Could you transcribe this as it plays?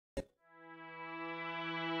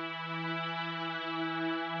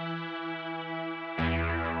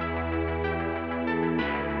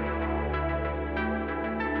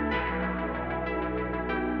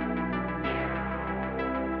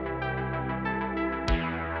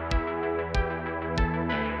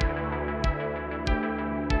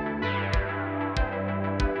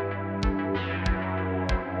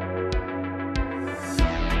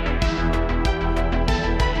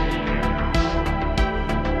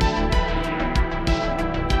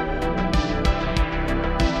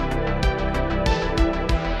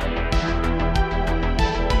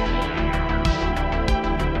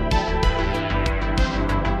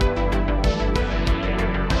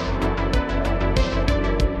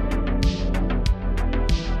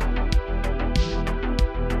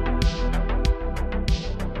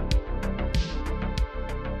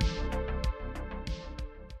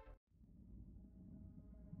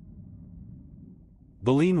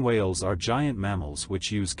Baleen whales are giant mammals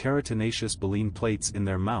which use keratinaceous baleen plates in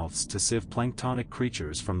their mouths to sieve planktonic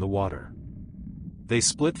creatures from the water. They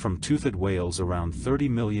split from toothed whales around 30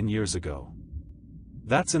 million years ago.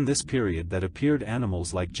 That's in this period that appeared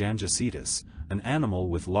animals like Gangacetus, an animal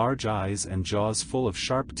with large eyes and jaws full of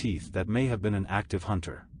sharp teeth that may have been an active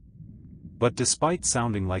hunter. But despite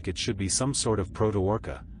sounding like it should be some sort of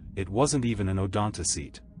proto-orca, it wasn't even an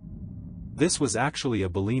odontocete. This was actually a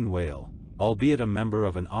baleen whale, albeit a member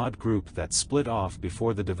of an odd group that split off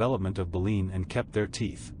before the development of baleen and kept their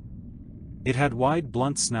teeth. It had wide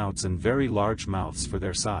blunt snouts and very large mouths for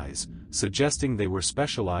their size, suggesting they were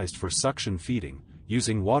specialized for suction feeding,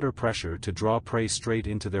 using water pressure to draw prey straight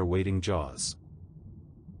into their waiting jaws.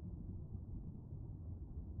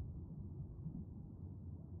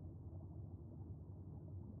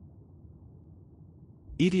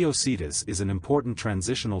 Aeticocetidae is an important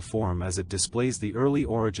transitional form as it displays the early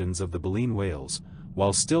origins of the baleen whales,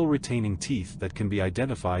 while still retaining teeth that can be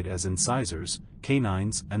identified as incisors,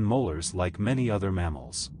 canines, and molars like many other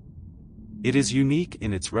mammals. It is unique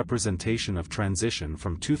in its representation of transition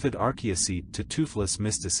from toothed archaeocete to toothless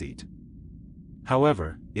mysticete.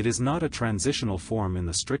 However, it is not a transitional form in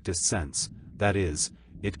the strictest sense, that is,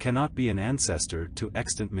 it cannot be an ancestor to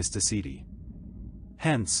extant Mysticeti.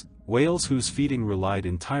 Hence, whales whose feeding relied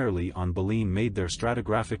entirely on baleen made their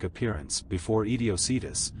stratigraphic appearance before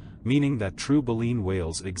Aeticocetidae, meaning that true baleen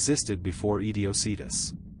whales existed before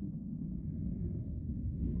Aeticocetidae.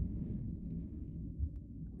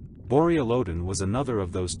 Borealodon was another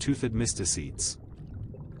of those toothed mysticetes.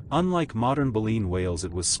 Unlike modern baleen whales,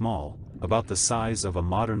 it was small, about the size of a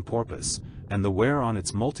modern porpoise, and the wear on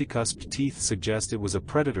its multicusped teeth suggest it was a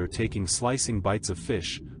predator taking slicing bites of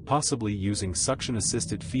fish, possibly using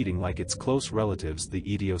suction-assisted feeding like its close relatives the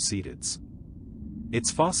Aeticocetidae.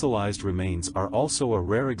 Its fossilized remains are also a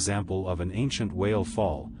rare example of an ancient whale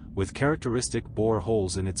fall, with characteristic bore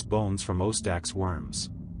holes in its bones from Ostax worms.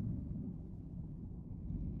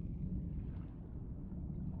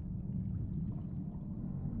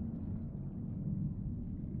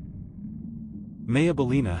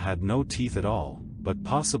 Balaena had no teeth at all, but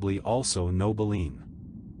possibly also no baleen.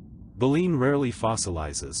 Baleen rarely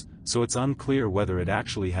fossilizes, so it's unclear whether it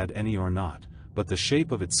actually had any or not, but the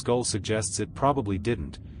shape of its skull suggests it probably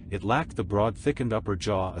didn't. It lacked the broad thickened upper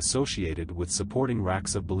jaw associated with supporting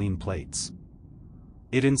racks of baleen plates.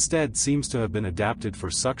 It instead seems to have been adapted for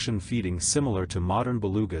suction feeding similar to modern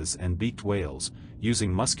belugas and beaked whales,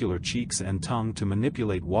 using muscular cheeks and tongue to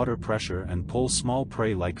manipulate water pressure and pull small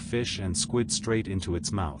prey like fish and squid straight into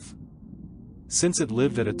its mouth. Since it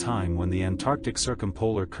lived at a time when the Antarctic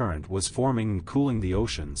circumpolar current was forming and cooling the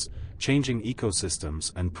oceans, changing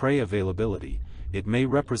ecosystems and prey availability, it may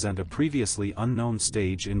represent a previously unknown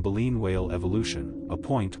stage in baleen whale evolution, a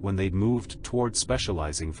point when they'd moved toward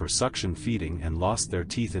specializing for suction feeding and lost their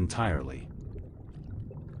teeth entirely.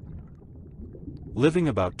 Living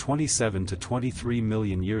about 27 to 23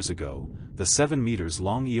 million years ago, the 7 meters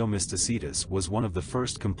long Eomysticetidae was one of the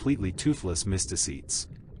first completely toothless mysticetes.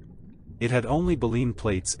 It had only baleen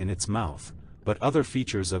plates in its mouth, but other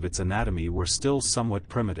features of its anatomy were still somewhat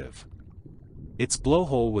primitive. Its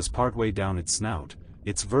blowhole was partway down its snout,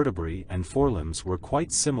 its vertebrae and forelimbs were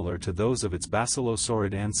quite similar to those of its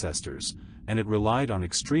basilosaurid ancestors, and it relied on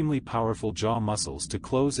extremely powerful jaw muscles to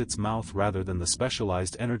close its mouth rather than the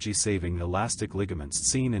specialized energy-saving elastic ligaments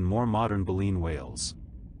seen in more modern baleen whales.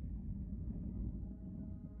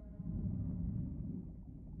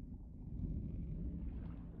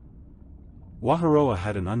 Waharoa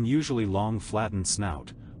had an unusually long flattened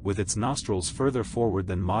snout, with its nostrils further forward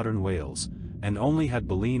than modern whales, and only had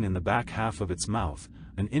baleen in the back half of its mouth,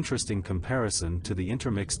 an interesting comparison to the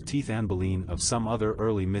intermixed teeth and baleen of some other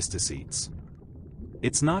early mysticetes.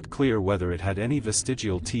 It's not clear whether it had any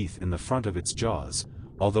vestigial teeth in the front of its jaws,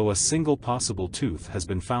 although a single possible tooth has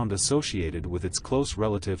been found associated with its close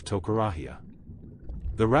relative Tokarahia.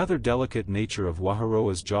 The rather delicate nature of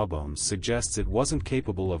Waharoa's jawbones suggests it wasn't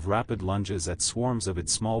capable of rapid lunges at swarms of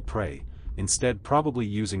its small prey, instead probably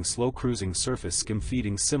using slow-cruising surface skim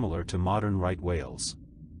feeding similar to modern right whales.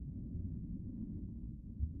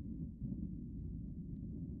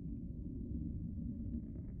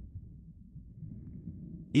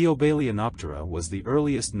 Balaenoptera was the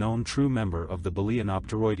earliest known true member of the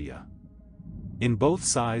Balaenopteroidea. In both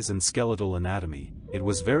size and skeletal anatomy, it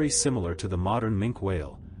was very similar to the modern minke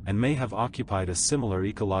whale, and may have occupied a similar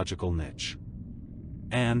ecological niche.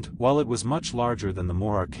 And, while it was much larger than the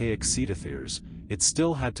more archaic cetotheriids, it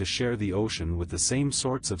still had to share the ocean with the same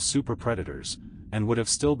sorts of superpredators, and would have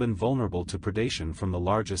still been vulnerable to predation from the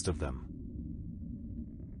largest of them.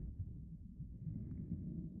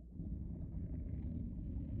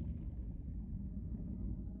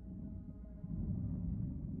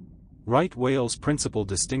 Right whales' principal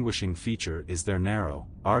distinguishing feature is their narrow,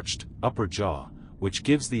 arched, upper jaw, which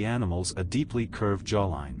gives the animals a deeply curved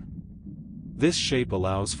jawline. This shape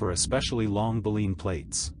allows for especially long baleen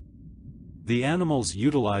plates. The animals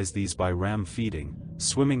utilize these by ram feeding,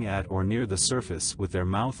 swimming at or near the surface with their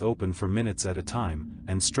mouth open for minutes at a time,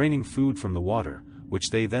 and straining food from the water, which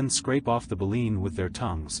they then scrape off the baleen with their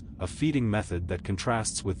tongues, a feeding method that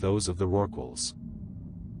contrasts with those of the rorquals.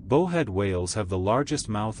 Bowhead whales have the largest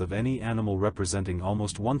mouth of any animal, representing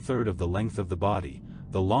almost 1/3 of the length of the body,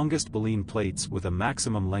 the longest baleen plates with a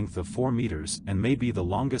maximum length of 4 meters, and may be the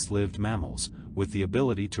longest-lived mammals, with the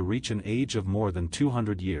ability to reach an age of more than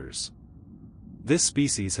 200 years. This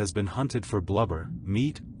species has been hunted for blubber,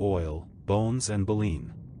 meat, oil, bones and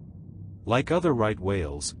baleen. Like other right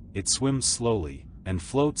whales, it swims slowly, and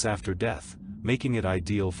floats after death, making it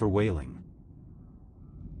ideal for whaling.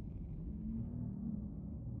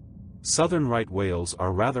 Southern right whales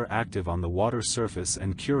are rather active on the water surface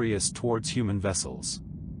and curious towards human vessels.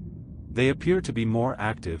 They appear to be more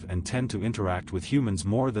active and tend to interact with humans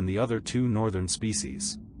more than the other two northern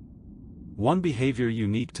species. One behavior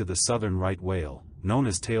unique to the southern right whale, known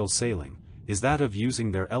as tail sailing, is that of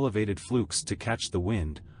using their elevated flukes to catch the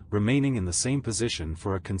wind, remaining in the same position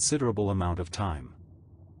for a considerable amount of time.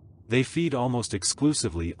 They feed almost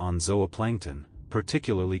exclusively on zooplankton,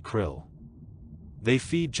 particularly krill. They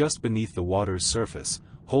feed just beneath the water's surface,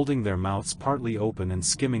 holding their mouths partly open and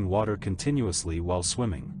skimming water continuously while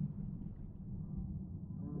swimming.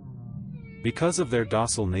 Because of their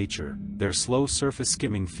docile nature, their slow surface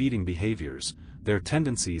skimming feeding behaviors, their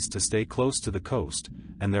tendencies to stay close to the coast,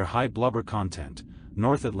 and their high blubber content,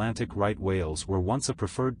 North Atlantic right whales were once a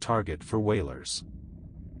preferred target for whalers.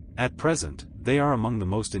 At present, they are among the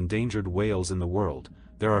most endangered whales in the world.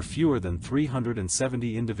 There are fewer than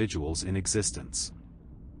 370 individuals in existence.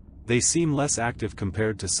 They seem less active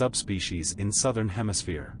compared to subspecies in southern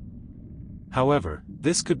hemisphere. However,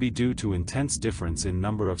 this could be due to intense difference in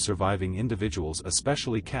number of surviving individuals,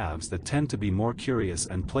 especially calves that tend to be more curious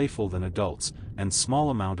and playful than adults, and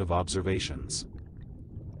small amount of observations.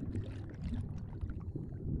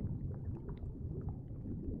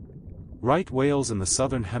 Right whales in the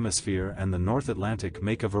southern hemisphere and the North Atlantic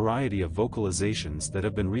make a variety of vocalizations that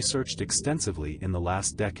have been researched extensively in the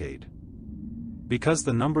last decade. Because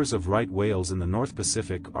the numbers of right whales in the North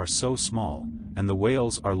Pacific are so small, and the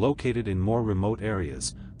whales are located in more remote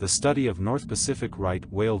areas, the study of North Pacific right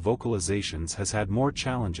whale vocalizations has had more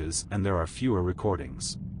challenges and there are fewer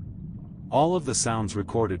recordings. All of the sounds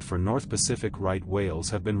recorded for North Pacific right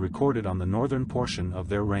whales have been recorded on the northern portion of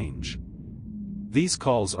their range. These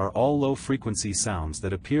calls are all low-frequency sounds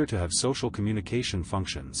that appear to have social communication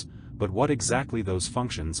functions, but what exactly those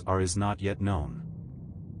functions are is not yet known.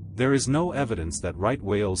 There is no evidence that right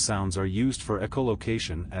whale sounds are used for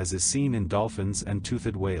echolocation, as is seen in dolphins and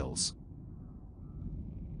toothed whales.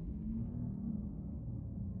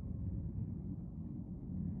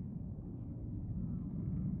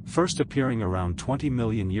 First appearing around 20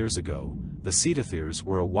 million years ago, the Cetotheriidae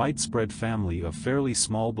were a widespread family of fairly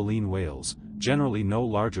small baleen whales, generally no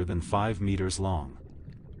larger than 5 meters long.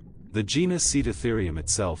 The genus Cetotherium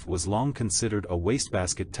itself was long considered a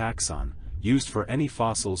wastebasket taxon, used for any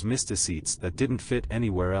fossils mysticetes that didn't fit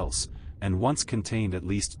anywhere else, and once contained at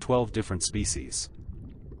least 12 different species.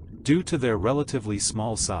 Due to their relatively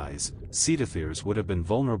small size, Cetotheriidae would have been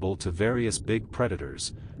vulnerable to various big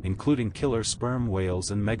predators, including killer sperm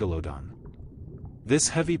whales and megalodon. This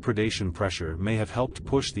heavy predation pressure may have helped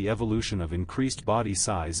push the evolution of increased body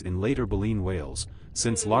size in later baleen whales,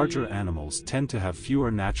 since larger animals tend to have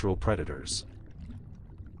fewer natural predators.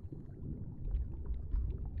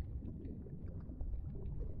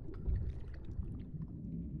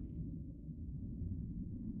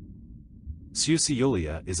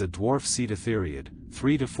 Ceutaceea is a dwarf Cetotheriid,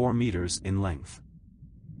 3 to 4 meters in length.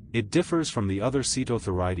 It differs from the other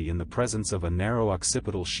Cetotheriidae in the presence of a narrow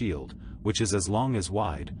occipital shield, which is as long as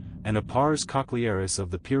wide, and a pars cochlearis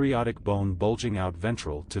of the periodic bone bulging out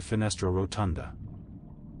ventral to fenestra rotunda.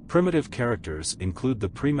 Primitive characters include the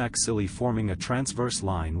premaxilla forming a transverse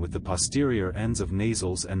line with the posterior ends of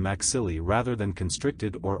nasals and maxillae rather than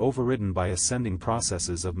constricted or overridden by ascending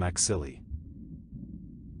processes of maxillae.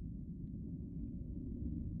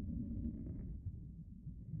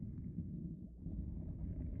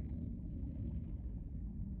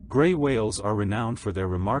 Gray whales are renowned for their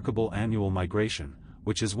remarkable annual migration,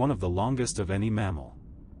 which is one of the longest of any mammal.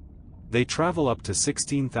 They travel up to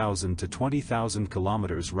 16,000 to 20,000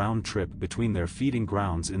 kilometers round trip between their feeding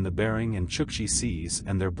grounds in the Bering and Chukchi Seas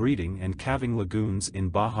and their breeding and calving lagoons in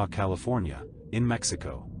Baja California, in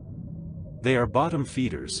Mexico. They are bottom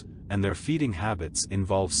feeders, and their feeding habits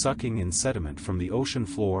involve sucking in sediment from the ocean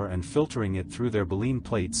floor and filtering it through their baleen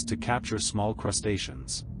plates to capture small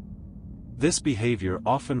crustaceans. This behavior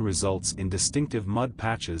often results in distinctive mud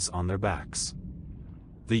patches on their backs.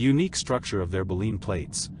 The unique structure of their baleen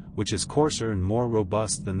plates, which is coarser and more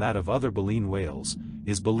robust than that of other baleen whales,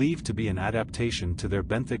 is believed to be an adaptation to their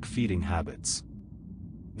benthic feeding habits.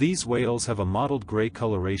 These whales have a mottled gray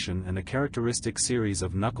coloration and a characteristic series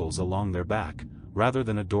of knuckles along their back, rather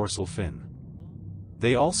than a dorsal fin.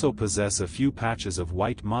 They also possess a few patches of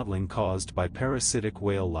white mottling caused by parasitic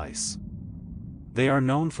whale lice. They are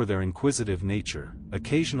known for their inquisitive nature,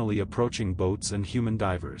 occasionally approaching boats and human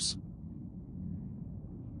divers.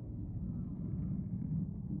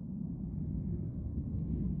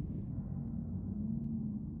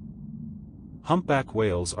 Humpback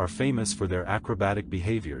whales are famous for their acrobatic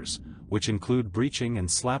behaviors, which include breaching and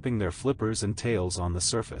slapping their flippers and tails on the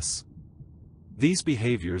surface. These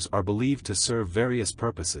behaviors are believed to serve various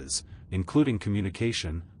purposes, including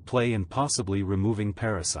communication, play, and possibly removing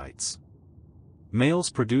parasites. Males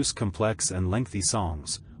produce complex and lengthy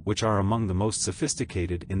songs, which are among the most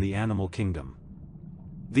sophisticated in the animal kingdom.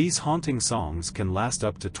 These haunting songs can last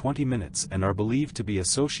up to 20 minutes and are believed to be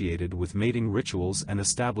associated with mating rituals and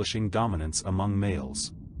establishing dominance among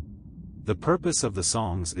males. The purpose of the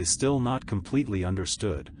songs is still not completely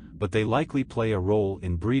understood, but they likely play a role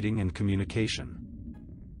in breeding and communication.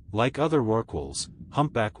 Like other rorquals,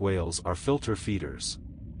 humpback whales are filter feeders.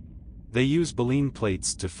 They use baleen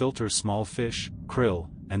plates to filter small fish, krill,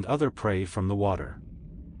 and other prey from the water.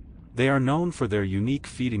 They are known for their unique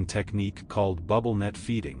feeding technique called bubble net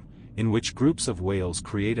feeding, in which groups of whales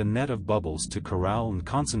create a net of bubbles to corral and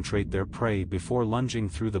concentrate their prey before lunging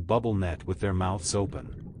through the bubble net with their mouths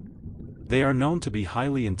open. They are known to be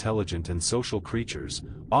highly intelligent and social creatures,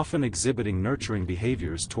 often exhibiting nurturing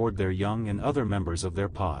behaviors toward their young and other members of their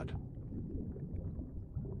pod.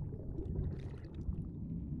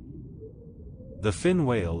 The fin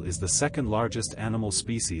whale is the second largest animal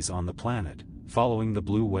species on the planet, following the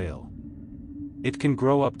blue whale. It can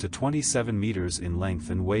grow up to 27 meters in length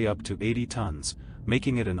and weigh up to 80 tons,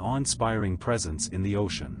 making it an awe-inspiring presence in the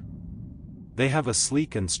ocean. They have a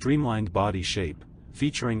sleek and streamlined body shape,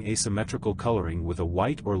 featuring asymmetrical coloring with a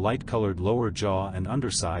white or light-colored lower jaw and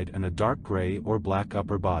underside and a dark gray or black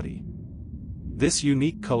upper body. This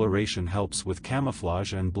unique coloration helps with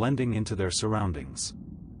camouflage and blending into their surroundings.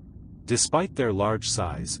 Despite their large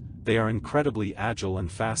size, they are incredibly agile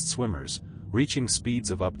and fast swimmers, reaching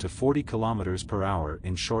speeds of up to 40 km per hour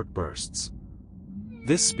in short bursts.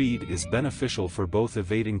 This speed is beneficial for both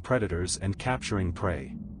evading predators and capturing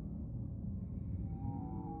prey.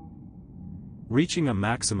 Reaching a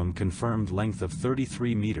maximum confirmed length of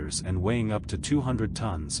 33 meters and weighing up to 200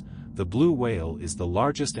 tons, the blue whale is the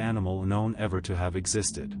largest animal known ever to have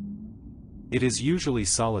existed. It is usually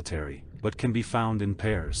solitary, but can be found in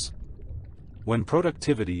pairs. When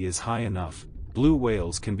productivity is high enough, blue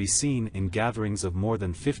whales can be seen in gatherings of more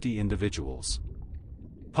than 50 individuals.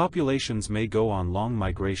 Populations may go on long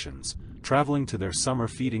migrations, traveling to their summer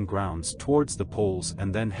feeding grounds towards the poles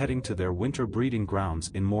and then heading to their winter breeding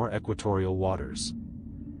grounds in more equatorial waters.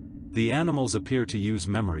 The animals appear to use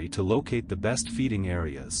memory to locate the best feeding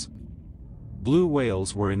areas. Blue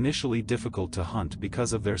whales were initially difficult to hunt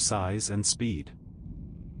because of their size and speed.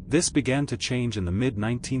 This began to change in the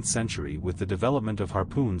mid-19th century with the development of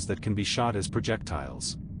harpoons that can be shot as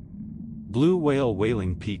projectiles. Blue whale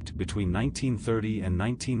whaling peaked between 1930 and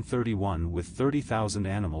 1931 with 30,000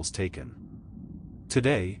 animals taken.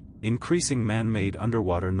 Today, increasing man-made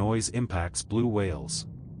underwater noise impacts blue whales.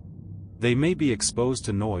 They may be exposed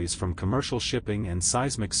to noise from commercial shipping and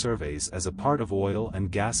seismic surveys as a part of oil and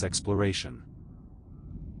gas exploration.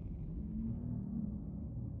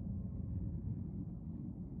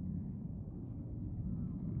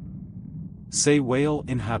 Sei whale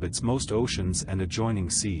inhabits most oceans and adjoining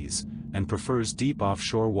seas, and prefers deep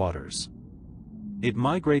offshore waters. It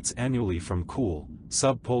migrates annually from cool,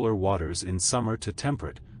 subpolar waters in summer to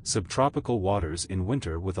temperate, subtropical waters in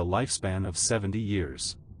winter with a lifespan of 70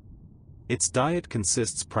 years. Its diet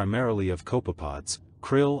consists primarily of copepods,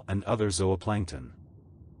 krill and other zooplankton.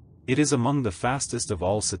 It is among the fastest of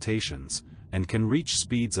all cetaceans, and can reach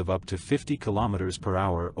speeds of up to 50 km per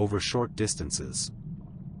hour over short distances.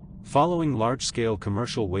 Following large-scale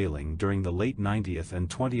commercial whaling during the late 19th and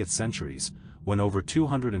 20th centuries, when over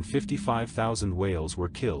 255,000 whales were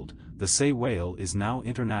killed, the sei whale is now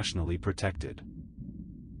internationally protected.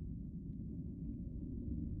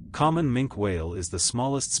 Common minke whale is the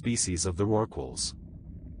smallest species of the rorquals.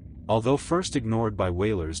 Although first ignored by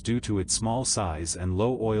whalers due to its small size and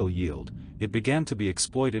low oil yield, it began to be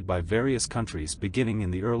exploited by various countries beginning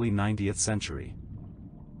in the early 19th century.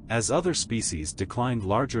 As other species declined,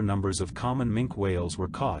 larger numbers of common minke whales were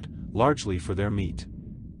caught, largely for their meat.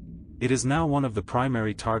 It is now one of the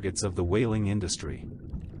primary targets of the whaling industry.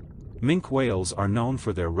 Minke whales are known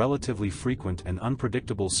for their relatively frequent and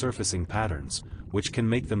unpredictable surfacing patterns, which can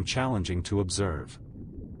make them challenging to observe.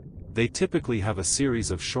 They typically have a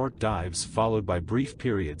series of short dives followed by brief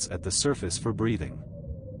periods at the surface for breathing.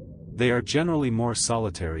 They are generally more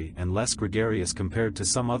solitary and less gregarious compared to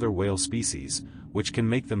some other whale species, which can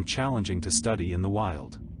make them challenging to study in the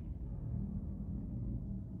wild.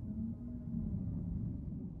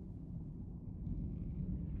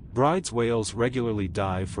 Bride's whales regularly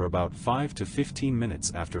dive for about 5 to 15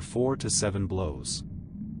 minutes after 4 to 7 blows.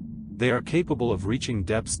 They are capable of reaching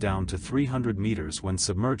depths down to 300 meters when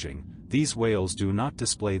submerging. These whales do not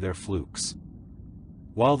display their flukes.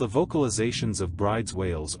 While the vocalizations of Bride's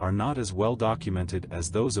whales are not as well documented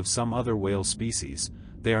as those of some other whale species,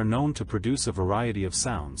 they are known to produce a variety of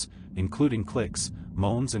sounds, including clicks,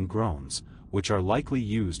 moans and groans, which are likely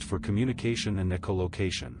used for communication and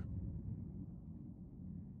echolocation.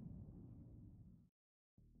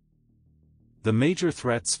 The major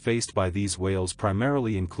threats faced by these whales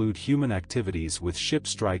primarily include human activities with ship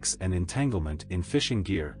strikes and entanglement in fishing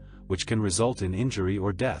gear, which can result in injury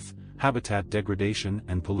or death, habitat degradation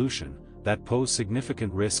and pollution, that pose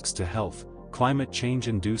significant risks to health. Climate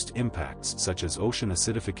change-induced impacts such as ocean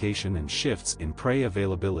acidification and shifts in prey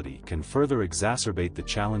availability can further exacerbate the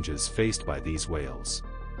challenges faced by these whales.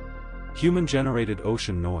 Human-generated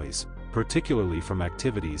ocean noise, particularly from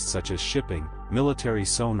activities such as shipping, military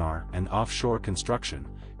sonar and offshore construction,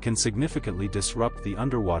 can significantly disrupt the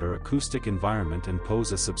underwater acoustic environment and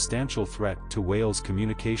pose a substantial threat to whales'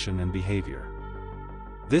 communication and behavior.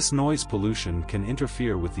 This noise pollution can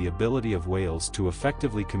interfere with the ability of whales to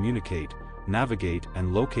effectively communicate, navigate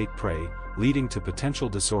and locate prey, leading to potential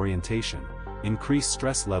disorientation, increased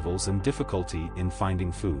stress levels and difficulty in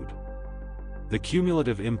finding food. The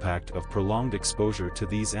cumulative impact of prolonged exposure to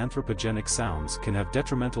these anthropogenic sounds can have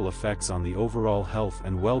detrimental effects on the overall health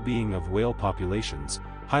and well-being of whale populations,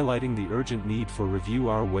 highlighting the urgent need for review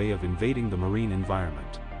our way of invading the marine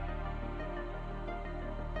environment.